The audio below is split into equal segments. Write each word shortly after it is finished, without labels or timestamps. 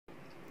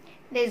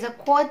There's a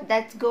quote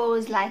that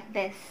goes like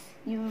this: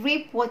 you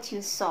reap what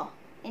you sow.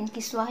 In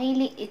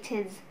Kiswahili it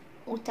is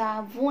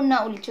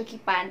utavuna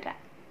ulichokipanda.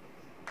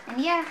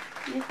 And yeah,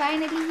 we're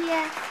finally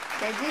here.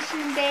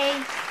 Graduation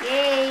day.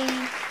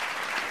 Yay!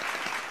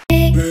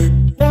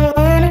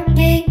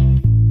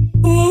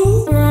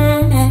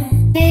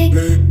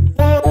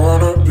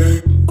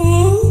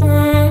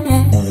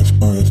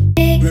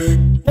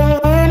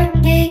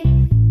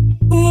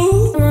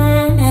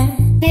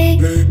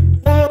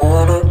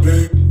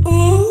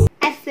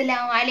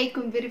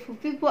 Beautiful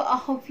people, I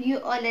hope you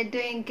all are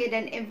doing good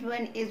and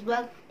everyone is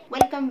well.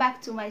 Welcome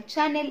back to my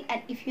channel,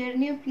 and if you're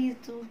new, please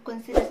do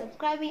consider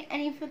subscribing,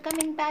 and if you're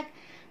coming back,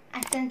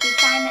 asante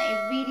sana,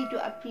 I really do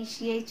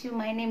appreciate you.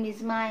 My name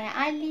is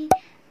YALI,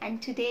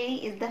 and today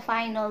is the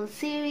final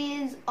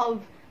series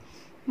of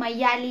my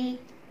YALI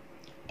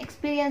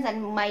experience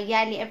and my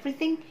YALI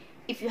everything.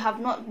 If you have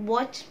not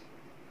watched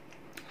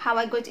how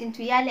I got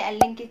into YALI, I'll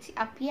link it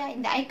up here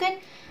in the icon,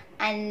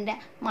 and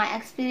my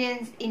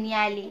experience in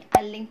YALI,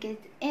 I'll link it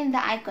in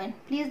the icon.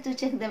 Please do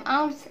check them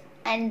out,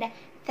 and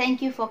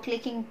thank you for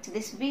clicking to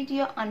this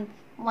video and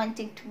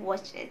wanting to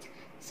watch it.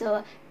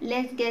 So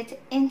let's get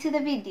into the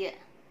video.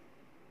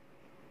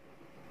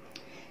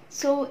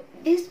 So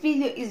this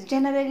video is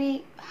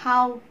generally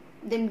how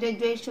the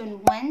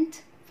graduation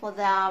went for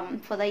the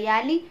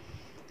YALI.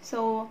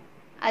 So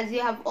as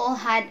you have all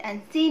heard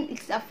and seen,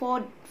 it's a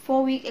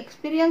four-week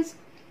experience,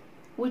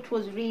 which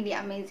was really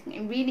amazing. I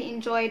really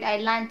enjoyed. I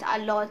learned a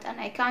lot, and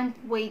I can't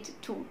wait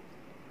to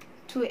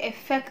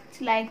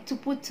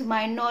put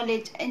my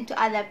knowledge into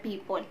other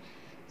people.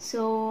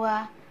 So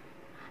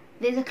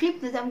there's a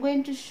clip that I'm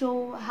going to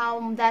show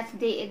how that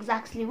day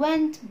exactly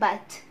went,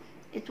 but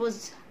it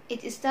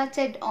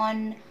started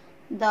on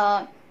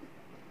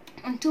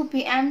 2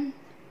 p.m.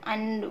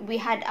 and we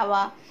had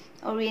our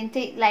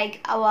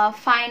our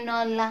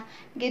final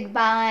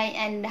goodbye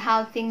and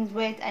how things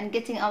went and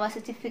getting our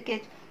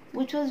certificate,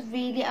 which was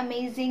really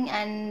amazing.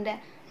 And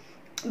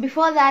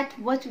before that,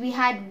 what we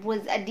had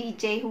was a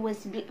DJ who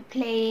was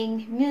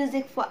playing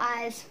music for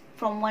us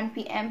from 1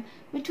 p.m.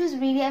 which was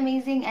really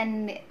amazing,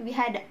 and we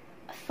had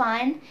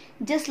fun.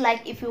 Just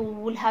like if we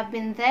would have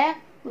been there,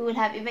 we would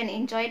have even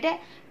enjoyed it,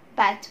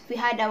 but we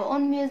had our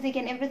own music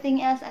and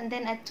everything else. And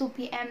then at 2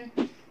 p.m.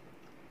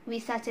 we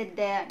started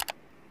the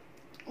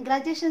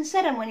graduation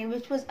ceremony,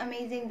 which was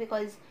amazing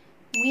because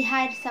we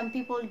had some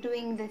people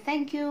doing the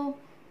thank you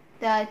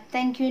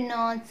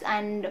notes,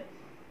 and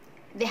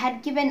they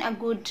had given a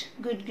good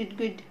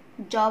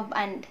job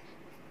and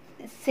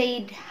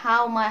said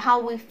how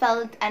we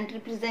felt and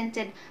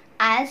represented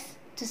us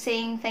to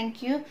saying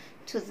thank you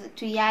to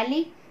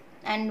YALI,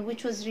 and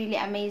which was really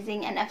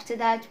amazing. And after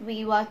that,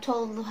 we were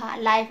told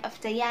life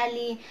after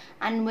YALI,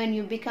 and when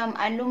you become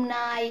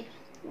alumni,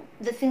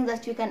 the things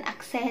that you can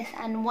access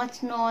and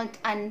what's not,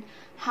 and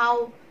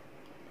how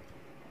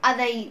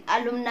other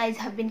alumni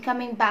have been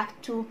coming back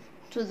to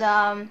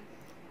the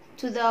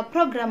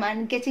program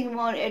and getting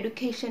more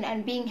education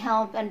and being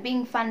helped and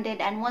being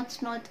funded and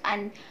what's not,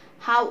 and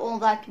how all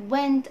that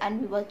went.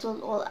 And we were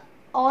told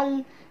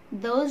all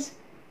those,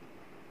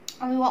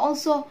 and we were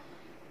also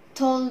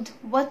told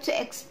what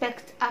to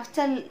expect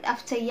after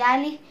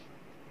YALI.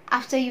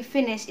 After you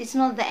finish, it's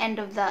not the end,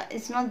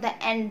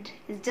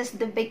 it's just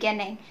the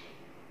beginning.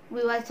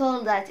 We were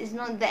told that it's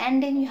not the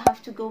ending. You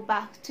have to go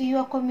back to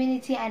your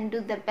community and do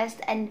the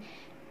best and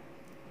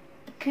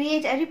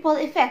create a ripple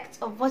effect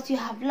of what you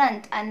have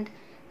learned and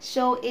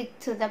show it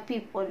to the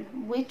people,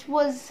 which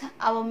was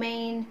our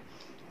main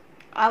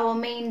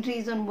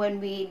reason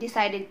when we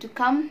decided to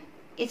come.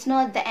 It's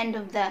not the end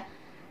of the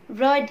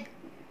road.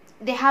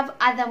 They have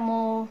other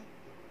more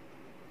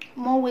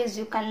ways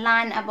you can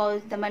learn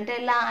about the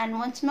Mandela and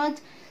what's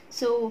not.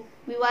 So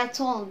we were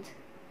told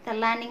the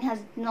learning has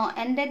not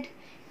ended.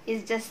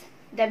 It's just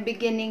the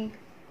beginning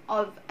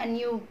of a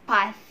new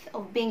path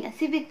of being a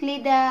civic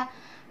leader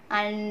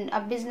and a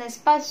business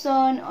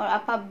person or a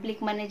public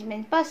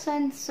management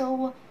person.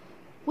 So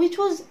which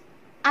was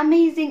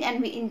amazing, and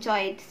we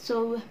enjoyed.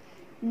 So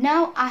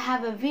now I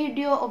have a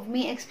video of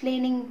me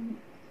explaining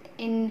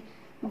in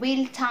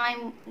real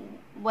time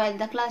while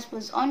the class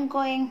was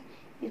ongoing.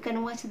 You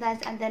can watch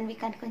that and then we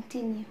can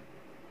continue.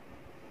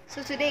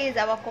 So today is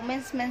our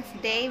commencement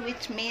day,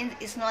 which means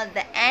it's not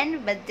the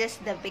end but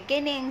just the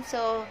beginning.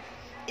 So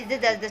is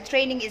it that the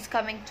training is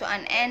coming to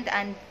an end,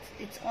 and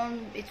it's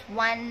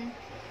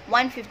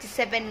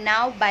 1:57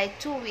 now. By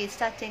 2 we're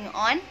starting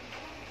on,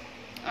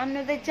 and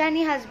the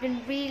journey has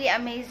been really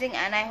amazing,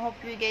 and I hope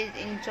you guys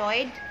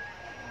enjoyed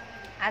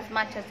as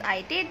much as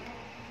I did,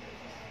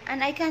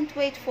 and I can't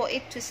wait for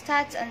it to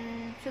start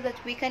and so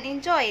that we can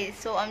enjoy it.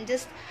 So I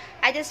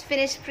just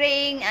finished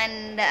praying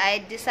and I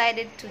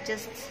decided to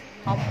just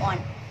hop on.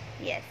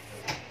 Yes,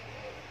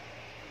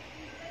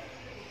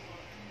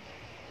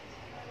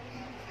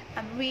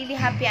 I'm really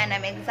happy and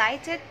I'm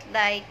excited,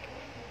 like,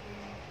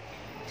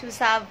 to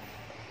serve.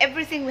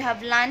 Everything we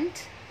have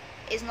learned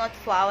is not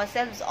for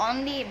ourselves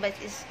only, but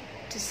is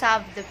to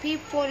serve the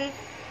people,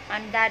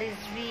 and that is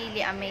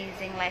really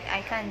amazing. Like,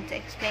 I can't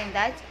explain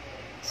that.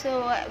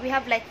 So we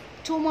have like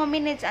 2 more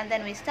minutes and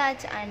then we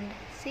start, and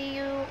see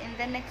you in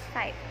the next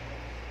time.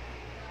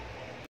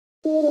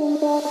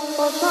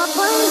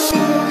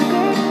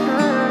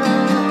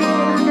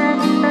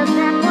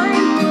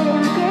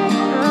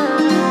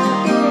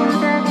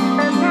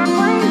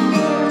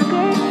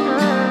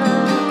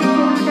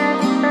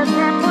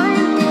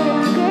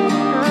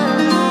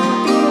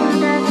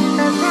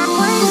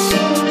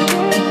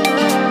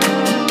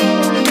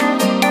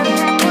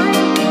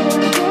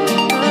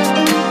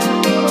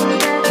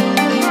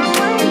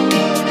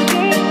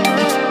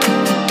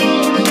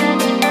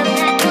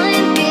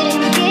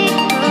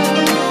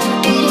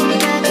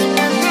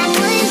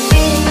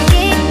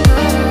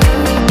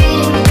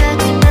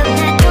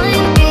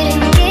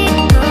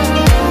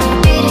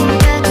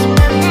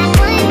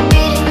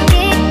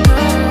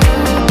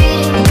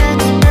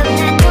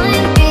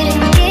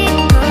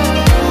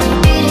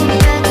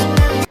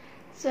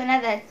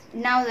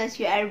 Now that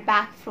you are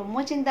back from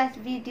watching that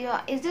video,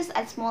 it's just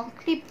a small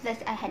clip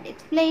that I had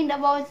explained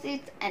about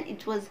it, and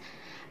it was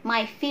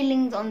my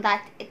feelings on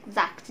that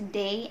exact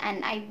day,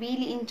 and I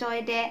really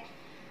enjoyed it.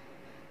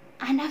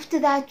 And after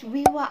that,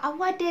 we were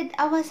awarded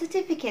our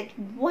certificate.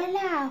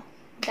 Voila!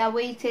 The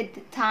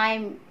waited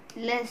time.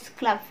 Let's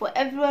clap for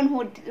everyone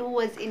who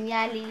was in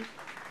YALI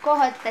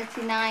cohort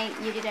 39.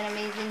 You did an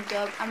amazing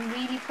job. I'm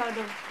really proud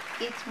of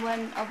each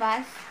one of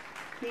us,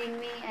 including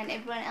me and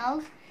everyone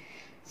else.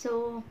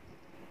 So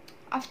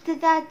after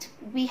that,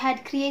 we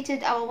had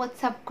created our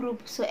WhatsApp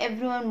group, so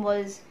everyone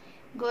was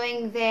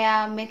going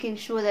there, making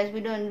sure that we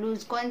don't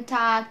lose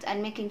contact,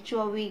 and making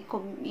sure we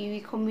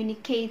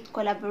communicate,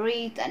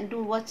 collaborate, and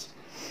do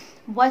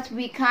what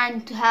we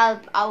can to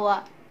help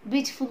our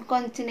beautiful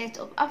continent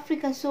of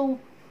Africa. So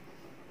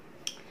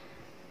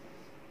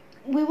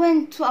we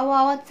went to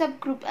our WhatsApp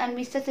group and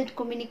we started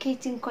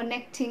communicating,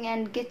 connecting,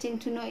 and getting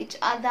to know each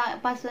other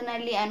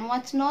personally and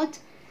whatnot.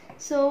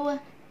 So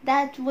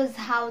that was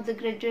how the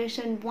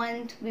graduation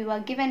went. We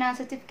were given our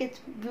certificate.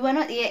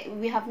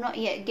 We have not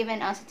yet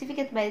given our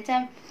certificate by the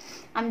time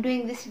I'm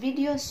doing this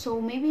video,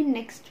 so maybe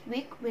next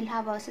week we'll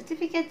have our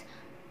certificate,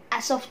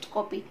 a soft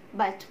copy,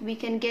 but we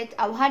can get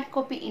our hard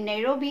copy in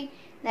Nairobi.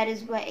 That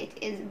is where it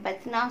is.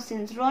 But now,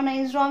 since Rona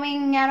is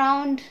roaming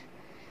around,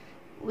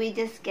 we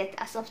just get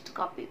a soft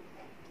copy.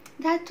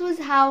 That was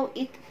how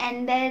it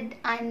ended,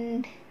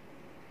 and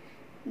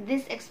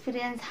this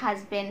experience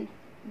has been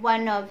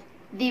one of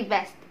the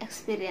best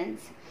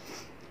experience.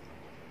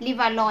 Leave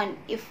alone,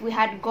 if we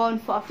had gone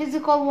for a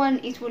physical one,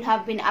 it would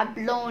have been a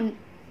blown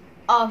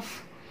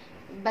off.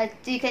 But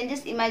you can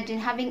just imagine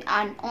having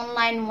an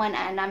online one,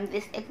 and I'm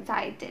this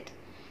excited.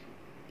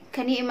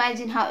 Can you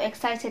imagine how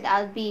excited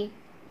I'll be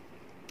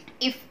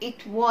if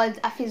it was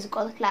a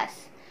physical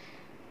class?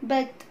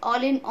 But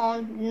all in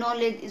all,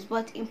 knowledge is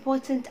what's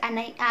important, and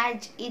I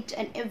urge each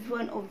and every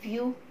one of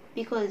you,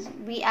 because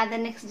we are the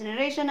next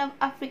generation of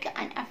Africa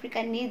and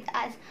Africa needs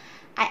us.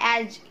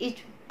 I urge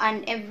each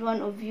and every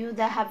one of you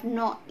that have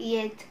not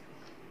yet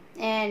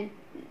and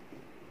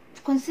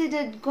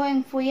considered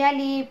going for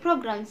YALI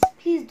programs,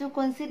 please do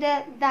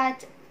consider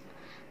that.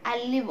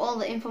 I'll leave all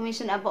the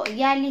information about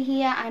YALI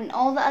here, and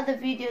all the other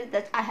videos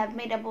that I have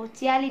made about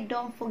YALI,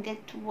 don't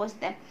forget to watch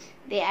them.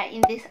 They are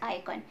in this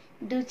icon.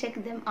 Do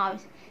check them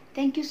out.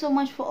 Thank you so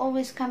much for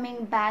always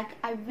coming back.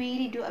 I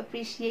really do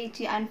appreciate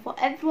you, and for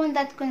everyone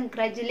that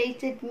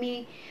congratulated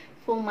me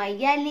for my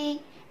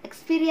YALI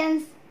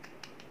experience,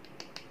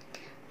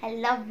 I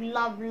love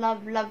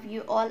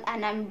you all,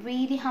 and I'm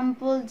really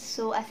humbled.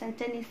 So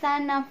asanteni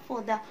sana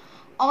for the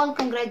all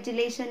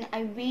congratulations.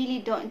 I really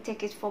don't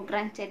take it for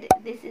granted.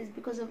 This is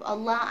because of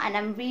Allah, and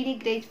I'm really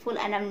grateful,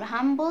 and I'm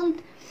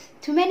humbled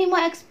to many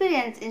more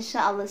experience,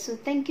 inshallah. So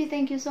thank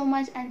you so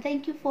much, and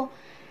thank you for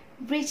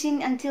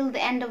reaching until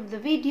the end of the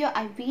video.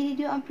 I really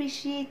do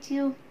appreciate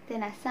you.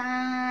 Tena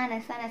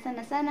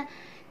sana.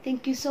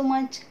 Thank you so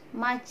much.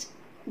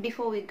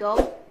 Before we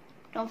go,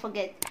 don't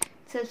forget,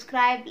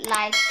 subscribe,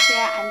 like,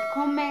 share, and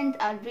comment.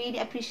 I'd really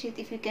appreciate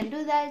if you can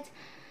do that.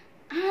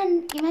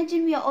 And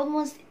imagine, we are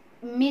almost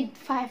mid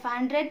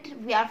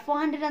 500. We are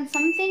 400 and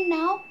something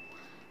now.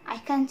 I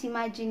can't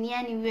imagine.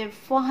 Yani, we're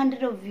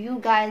 400 of you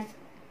guys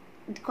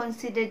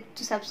considered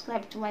to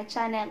subscribe to my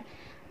channel.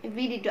 I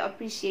really do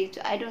appreciate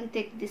you. I don't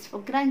take this for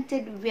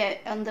granted. We are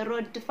on the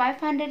road to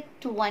 500,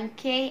 to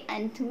 1K,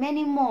 and to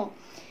many more.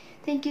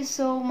 Thank you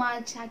so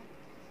much.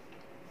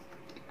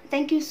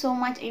 Thank you so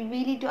much. I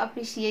really do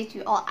appreciate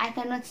you all. I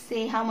cannot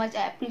say how much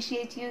I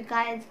appreciate you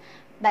guys,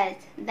 but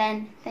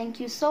then thank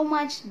you so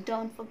much.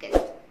 Don't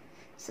forget,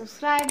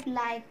 subscribe,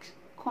 like,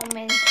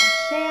 comment, and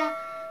share.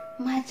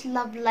 Much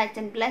love, light,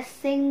 and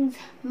blessings.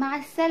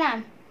 Ma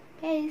salam.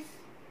 Peace.